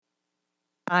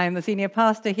I'm the senior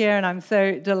pastor here, and I'm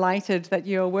so delighted that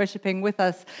you're worshiping with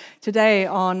us today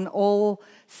on All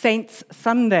Saints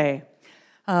Sunday.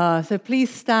 So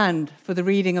please stand for the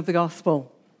reading of the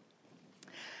gospel.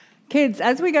 Kids,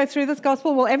 as we go through this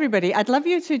gospel, well, everybody, I'd love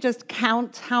you to just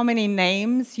count how many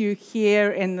names you hear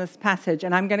in this passage,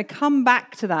 and I'm going to come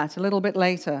back to that a little bit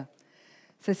later.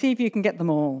 So see if you can get them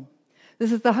all.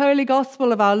 This is the Holy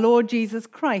Gospel of our Lord Jesus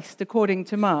Christ according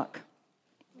to Mark.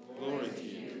 Glory to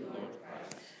you, Lord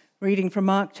Christ. Reading from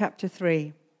Mark chapter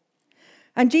 3.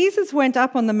 And Jesus went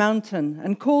up on the mountain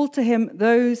and called to him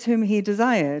those whom he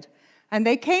desired, and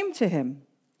they came to him.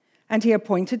 And he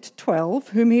appointed 12,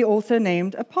 whom he also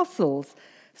named apostles,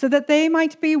 so that they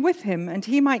might be with him, and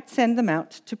he might send them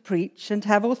out to preach and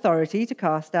have authority to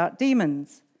cast out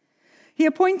demons. He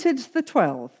appointed the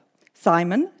 12,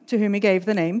 Simon, to whom he gave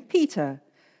the name Peter,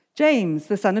 James,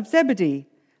 the son of Zebedee,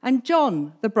 and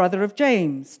John, the brother of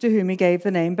James, to whom he gave the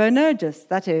name Boanerges,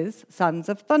 that is, sons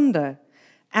of thunder,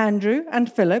 Andrew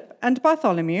and Philip and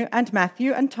Bartholomew and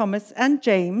Matthew and Thomas and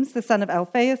James, the son of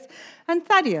Alphaeus, and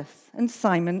Thaddeus and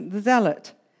Simon the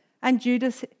Zealot, and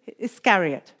Judas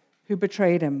Iscariot, who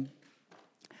betrayed him.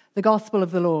 The Gospel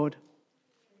of the Lord.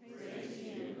 Praise to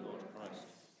you, Lord Christ.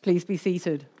 Please be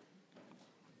seated.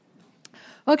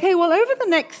 Okay, well, over the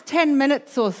next 10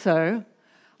 minutes or so,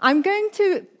 I'm going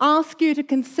to ask you to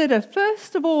consider,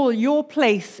 first of all, your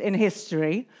place in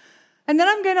history, and then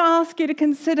I'm going to ask you to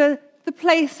consider the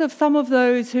place of some of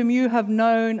those whom you have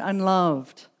known and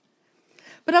loved.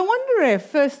 But I wonder if,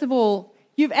 first of all,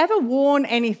 you've ever worn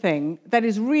anything that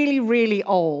is really, really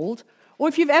old, or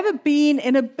if you've ever been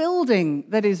in a building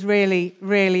that is really,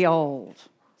 really old.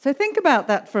 So think about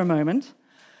that for a moment.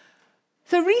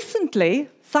 So recently,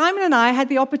 Simon and I had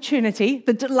the opportunity,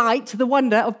 the delight, the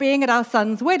wonder of being at our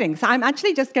son's wedding. So I'm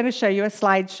actually just going to show you a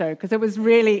slideshow because it was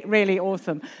really, really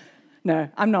awesome. No,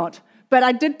 I'm not. But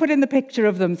I did put in the picture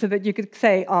of them so that you could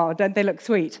say, oh, don't they look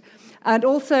sweet? And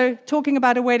also, talking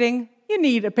about a wedding, you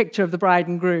need a picture of the bride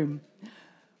and groom.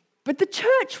 But the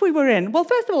church we were in, well,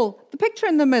 first of all, the picture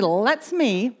in the middle, that's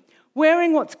me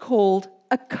wearing what's called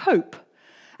a cope.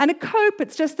 And a cope,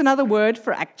 it's just another word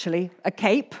for actually a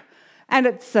cape. And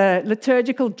it's a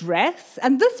liturgical dress.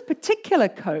 And this particular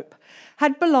cope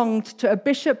had belonged to a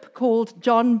bishop called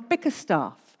John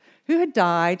Bickerstaff, who had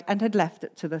died and had left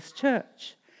it to this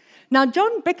church. Now,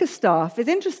 John Bickerstaff is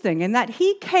interesting in that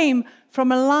he came from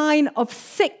a line of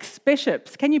 6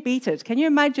 bishops. Can you beat it? Can you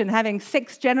imagine having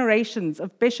 6 generations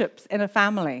of bishops in a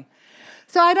family?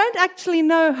 So I don't actually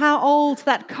know how old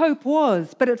that cope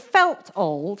was, but it felt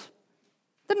old.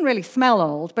 Didn't really smell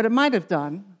old, but it might have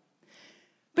done.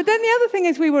 But then the other thing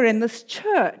is we were in this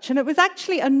church, and it was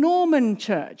actually a Norman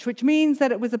church, which means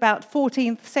that it was about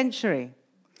 14th century.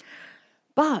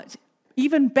 But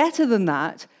even better than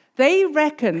that, they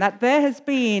reckon that there has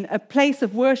been a place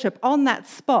of worship on that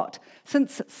spot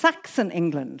since Saxon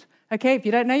England. Okay, if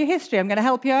you don't know your history, I'm going to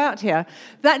help you out here.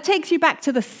 That takes you back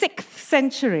to the 6th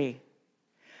century.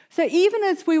 So even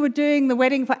as we were doing the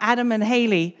wedding for Adam and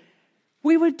Hayley,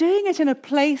 we were doing it in a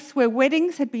place where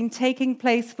weddings had been taking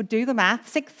place for, do the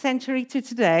math, 6th century to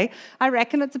today. I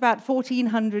reckon it's about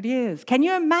 1,400 years. Can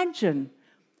you imagine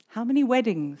how many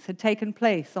weddings had taken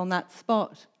place on that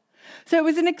spot? So it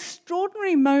was an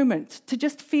extraordinary moment to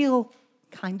just feel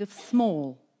kind of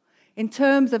small in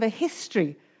terms of a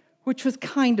history which was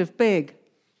kind of big.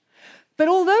 But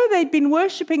although they'd been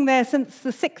worshipping there since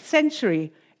the 6th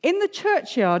century, in the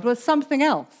churchyard was something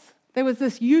else. There was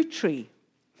this yew tree.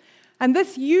 And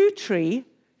this yew tree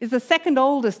is the second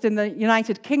oldest in the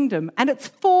United Kingdom, and it's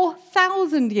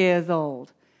 4,000 years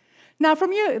old. Now,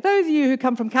 from you, those of you who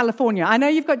come from California, I know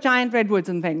you've got giant redwoods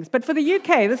and things, but for the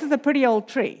UK, this is a pretty old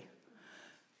tree.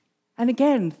 And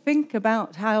again, think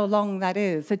about how long that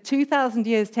is. So 2,000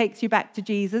 years takes you back to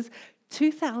Jesus.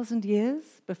 2,000 years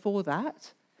before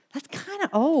that, that's kind of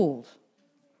old.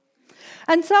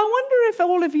 And so I wonder if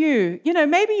all of you,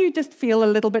 maybe you just feel a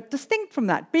little bit distinct from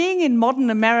that. Being in modern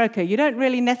America, you don't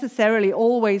really necessarily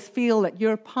always feel that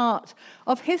you're a part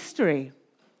of history.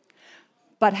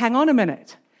 But hang on a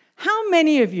minute. How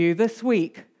many of you this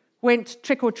week went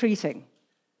trick-or-treating?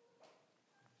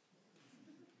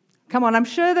 Come on, I'm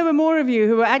sure there were more of you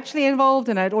who were actually involved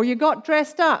in it, or you got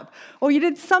dressed up, or you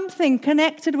did something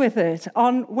connected with it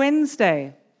on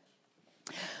Wednesday.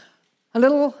 A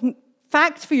little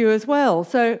fact for you as well.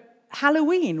 So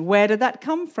Halloween, where did that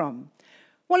come from?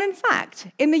 Well, in fact,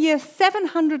 in the year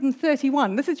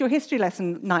 731, this is your history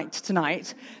lesson night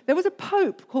tonight, there was a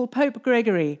pope called Pope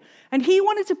Gregory, and he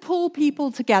wanted to pull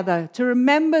people together to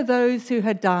remember those who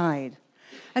had died.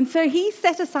 And so he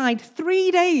set aside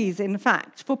 3 days, in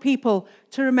fact, for people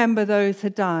to remember those who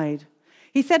had died.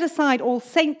 He set aside All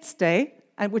Saints' Day,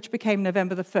 which became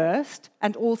November the 1st,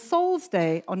 and All Souls'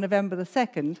 Day on November the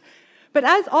 2nd. But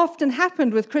as often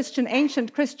happened with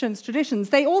ancient Christian traditions,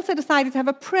 they also decided to have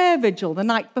a prayer vigil the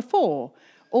night before,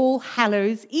 All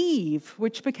Hallows' Eve,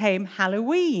 which became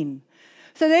Halloween.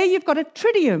 So there you've got a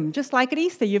triduum, just like at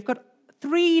Easter. You've got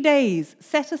 3 days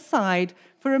set aside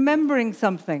for remembering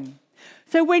something.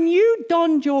 So when you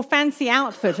donned your fancy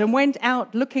outfit and went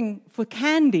out looking for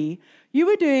candy, you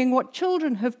were doing what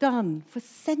children have done for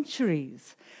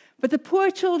centuries. But the poor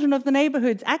children of the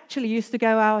neighborhoods actually used to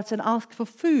go out and ask for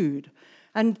food.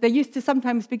 And they used to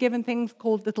sometimes be given things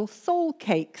called little soul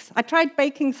cakes. I tried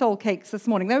baking soul cakes this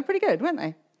morning. They were pretty good, weren't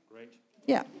they? Great.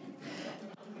 Yeah.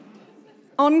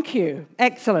 On cue.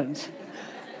 Excellent.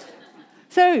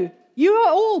 So you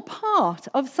are all part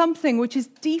of something which is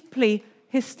deeply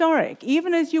historic,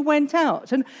 even as you went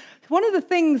out. And one of the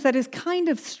things that is kind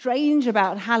of strange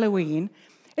about Halloween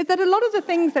is that a lot of the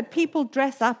things that people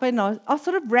dress up in are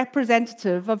sort of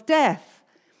representative of death.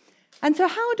 And so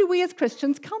how do we as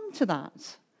Christians come to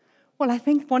that? Well, I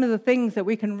think one of the things that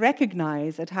we can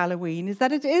recognize at Halloween is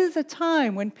that it is a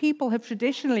time when people have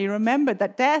traditionally remembered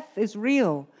that death is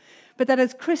real, but that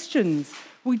as Christians,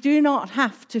 we do not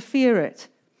have to fear it.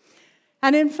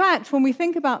 And in fact, when we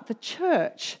think about the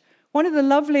church, one of the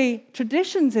lovely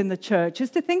traditions in the church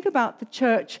is to think about the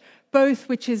church both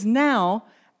which is now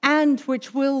and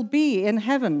which will be in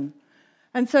heaven.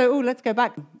 And so, let's go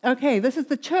back. Okay, this is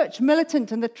the church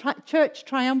militant and the church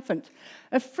triumphant,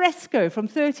 a fresco from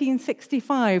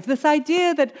 1365. This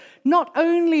idea that not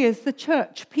only is the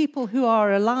church people who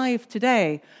are alive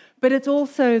today, but it's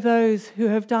also those who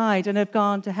have died and have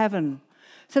gone to heaven.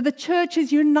 So the church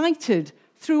is united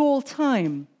through all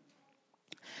time.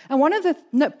 And one of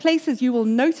the places you will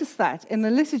notice that in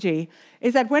the liturgy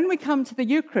is that when we come to the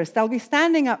Eucharist, I'll be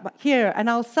standing up here and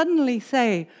I'll suddenly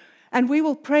say, and we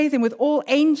will praise him with all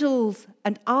angels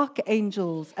and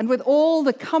archangels and with all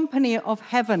the company of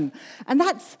heaven. And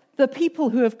that's the people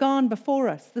who have gone before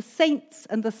us, the saints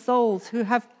and the souls who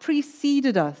have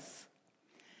preceded us.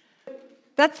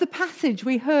 That's the passage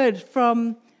we heard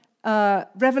from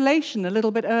Revelation a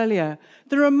little bit earlier.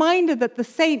 The reminder that the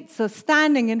saints are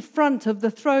standing in front of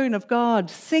the throne of God,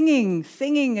 singing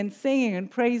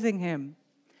and praising him.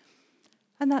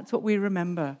 And that's what we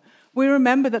remember. We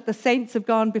remember that the saints have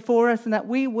gone before us and that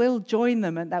we will join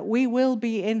them and that we will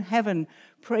be in heaven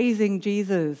praising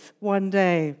Jesus one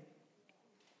day.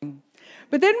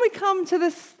 But then we come to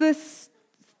this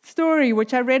story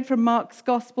which I read from Mark's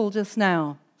Gospel just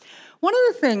now. One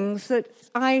of the things that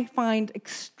I find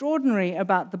extraordinary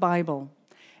about the Bible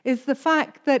is the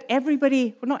fact that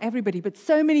not everybody, but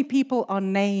so many people are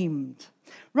named.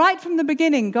 Right from the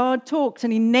beginning, God talked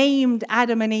and he named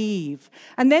Adam and Eve.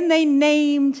 And then they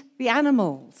named the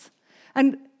animals.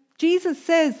 And Jesus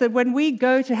says that when we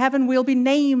go to heaven, we'll be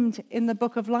named in the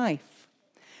book of life.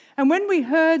 And when we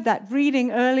heard that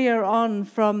reading earlier on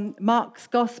from Mark's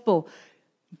Gospel,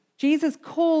 Jesus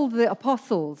called the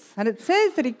apostles, and it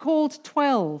says that he called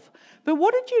 12. But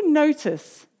what did you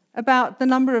notice about the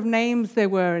number of names there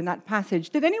were in that passage?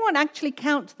 Did anyone actually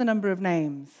count the number of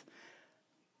names?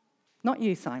 Not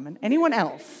you, Simon. Anyone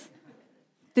else?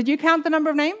 Did you count the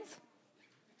number of names?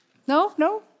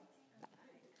 No?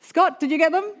 Scott, did you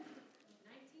get them?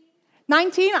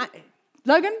 19?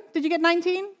 Logan, did you get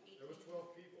 19?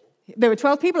 There were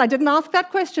 12 people. I didn't ask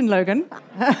that question, Logan.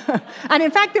 And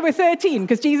in fact, there were 13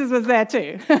 because Jesus was there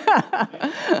too.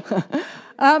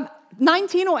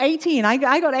 19 or 18. I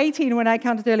got 18 when I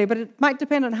counted earlier, but it might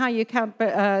depend on how you count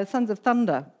Sons of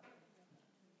Thunder.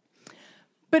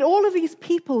 But all of these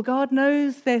people, God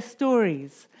knows their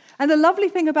stories. And the lovely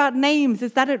thing about names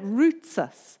is that it roots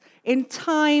us in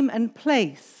time and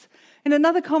place. In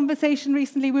another conversation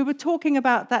recently, we were talking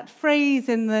about that phrase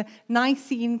in the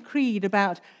Nicene Creed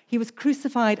about he was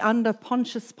crucified under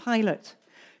Pontius Pilate.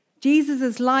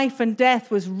 Jesus' life and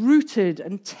death was rooted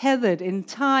and tethered in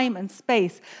time and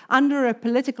space under a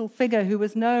political figure who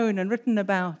was known and written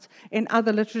about in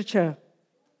other literature.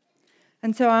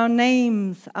 And so our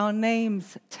names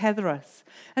tether us.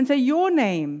 And so your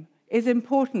name is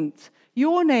important.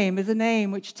 Your name is a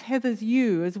name which tethers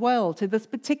you as well to this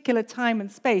particular time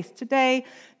and space. Today,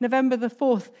 November the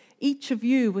 4th, each of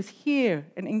you was here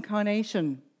in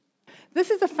incarnation. This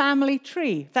is a family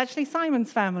tree. It's actually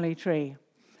Simon's family tree.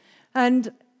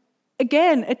 And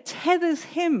again, it tethers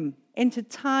him into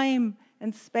time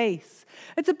and space.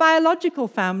 It's a biological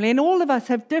family, and all of us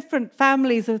have different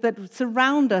families that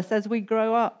surround us as we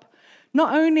grow up.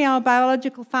 Not only our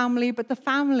biological family, but the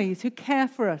families who care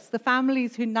for us, the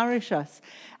families who nourish us,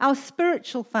 our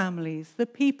spiritual families, the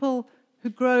people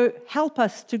help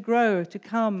us to grow, to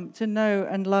come to know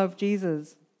and love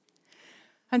Jesus.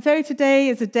 And so today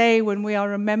is a day when we are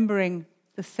remembering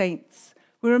the saints.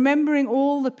 We're remembering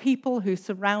all the people who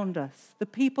surround us, the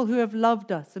people who have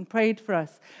loved us and prayed for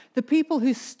us, the people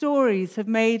whose stories have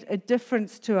made a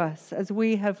difference to us as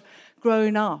we have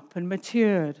grown up and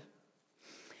matured.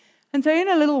 And so in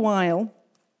a little while,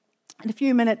 in a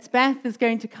few minutes, Beth is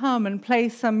going to come and play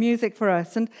some music for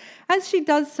us. And as she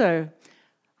does so,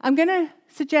 I'm going to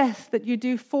suggest that you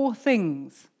do 4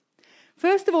 things.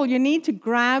 First of all, you need to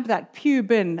grab that pew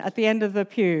bin at the end of the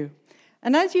pew.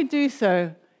 And as you do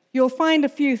so, you'll find a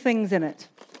few things in it.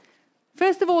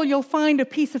 First of all, you'll find a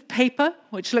piece of paper,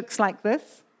 which looks like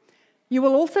this. You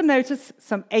will also notice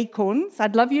some acorns.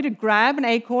 I'd love you to grab an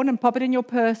acorn and pop it in your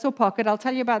purse or pocket. I'll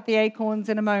tell you about the acorns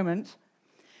in a moment.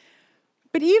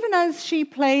 But even as she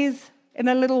plays in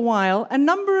a little while, a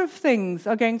number of things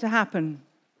are going to happen.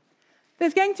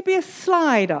 There's going to be a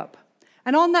slide up.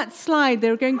 And on that slide,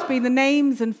 there are going to be the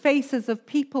names and faces of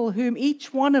people whom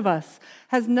each one of us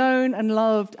has known and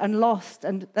loved and lost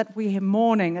and that we are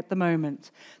mourning at the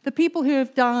moment. The people who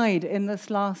have died in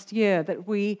this last year that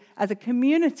we, as a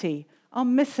community, are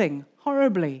missing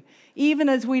horribly, even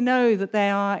as we know that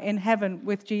they are in heaven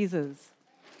with Jesus.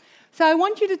 So I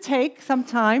want you to take some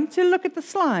time to look at the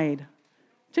slide,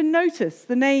 to notice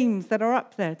the names that are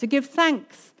up there, to give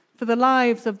thanks for the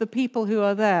lives of the people who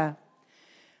are there.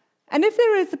 And if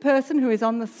there is a person who is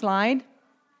on the slide,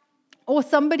 or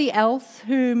somebody else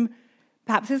whom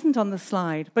perhaps isn't on the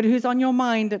slide, but who's on your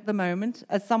mind at the moment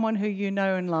as someone who you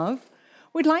know and love,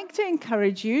 we'd like to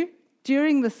encourage you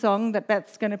during the song that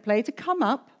Beth's going to play to come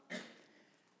up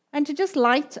and to just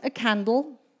light a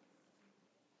candle.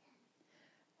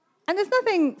 And there's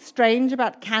nothing strange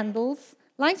about candles.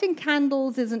 Lighting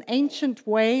candles is an ancient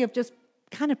way of just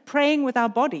kind of praying with our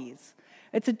bodies.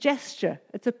 It's a gesture.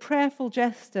 It's a prayerful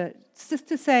gesture. It's just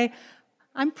to say,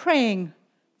 I'm praying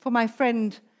for my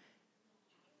friend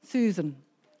Susan.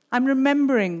 I'm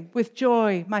remembering with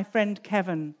joy my friend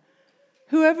Kevin.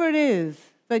 Whoever it is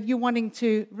that you're wanting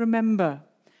to remember,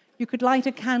 you could light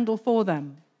a candle for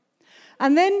them.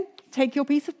 And then take your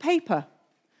piece of paper.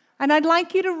 And I'd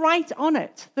like you to write on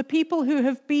it the people who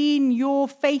have been your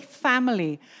faith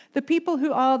family, the people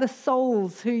who are the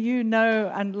souls who you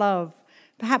know and love.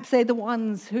 Perhaps they're the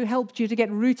ones who helped you to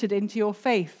get rooted into your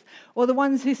faith, or the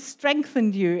ones who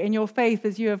strengthened you in your faith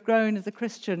as you have grown as a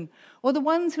Christian, or the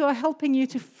ones who are helping you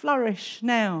to flourish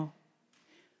now.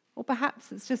 Or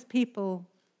perhaps it's just people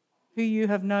who you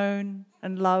have known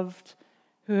and loved,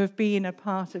 who have been a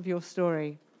part of your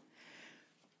story.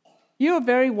 You are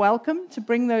very welcome to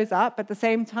bring those up at the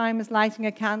same time as lighting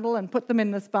a candle and put them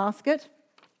in this basket.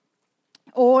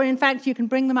 Or, in fact, you can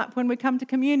bring them up when we come to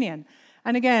communion.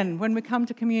 And again, when we come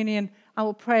to communion, I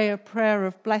will pray a prayer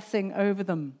of blessing over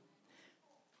them.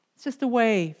 It's just a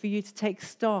way for you to take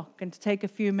stock and to take a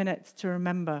few minutes to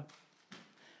remember.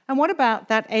 And what about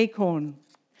that acorn?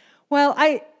 Well,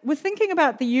 I was thinking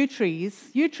about the yew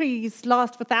trees. Yew trees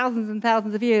last for thousands and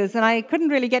thousands of years, and I couldn't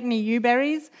really get any yew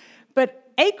berries,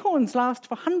 but acorns last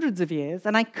for hundreds of years,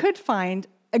 and I could find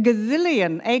a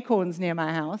gazillion acorns near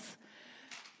my house.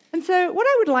 And so what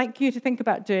I would like you to think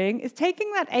about doing is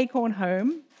taking that acorn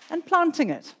home and planting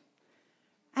it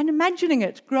and imagining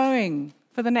it growing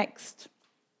for the next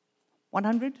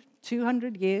 100,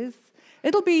 200 years.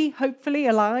 It'll be hopefully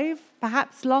alive,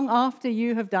 perhaps long after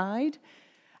you have died,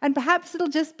 and perhaps it'll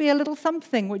just be a little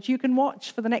something which you can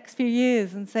watch for the next few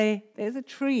years and say, there's a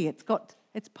tree, it's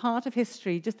part of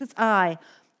history, just as I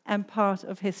am part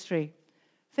of history.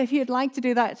 So if you'd like to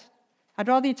do that, I'd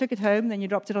rather you took it home than you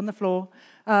dropped it on the floor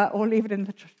or leave it in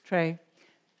the tray.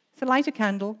 So light a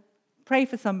candle, pray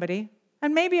for somebody,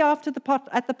 and maybe after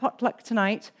at the potluck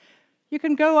tonight, you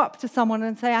can go up to someone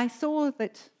and say, I saw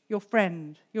that your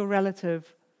friend, your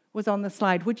relative, was on the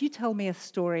slide. Would you tell me a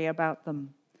story about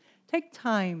them? Take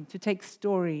time to take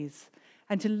stories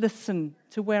and to listen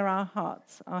to where our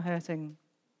hearts are hurting.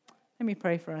 Let me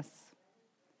pray for us.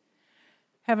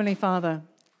 Heavenly Father,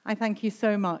 I thank you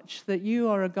so much that you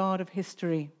are a God of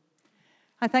history.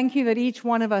 I thank you that each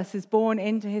one of us is born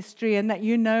into history and that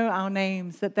you know our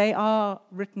names, that they are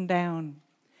written down.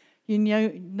 You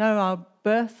know our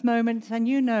birth moment and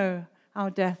you know our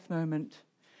death moment.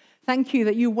 Thank you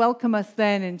that you welcome us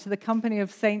then into the company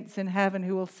of saints in heaven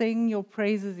who will sing your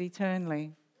praises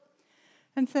eternally.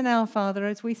 And so now, Father,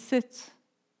 as we sit,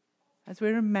 as we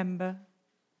remember,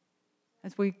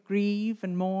 as we grieve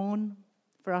and mourn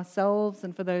for ourselves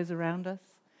and for those around us,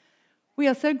 we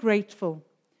are so grateful.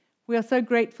 We are so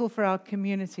grateful for our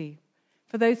community,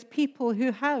 for those people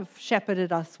who have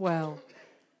shepherded us well,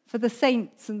 for the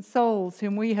saints and souls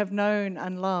whom we have known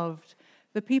and loved,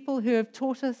 the people who have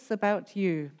taught us about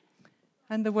you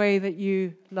and the way that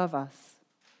you love us.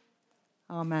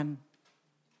 Amen.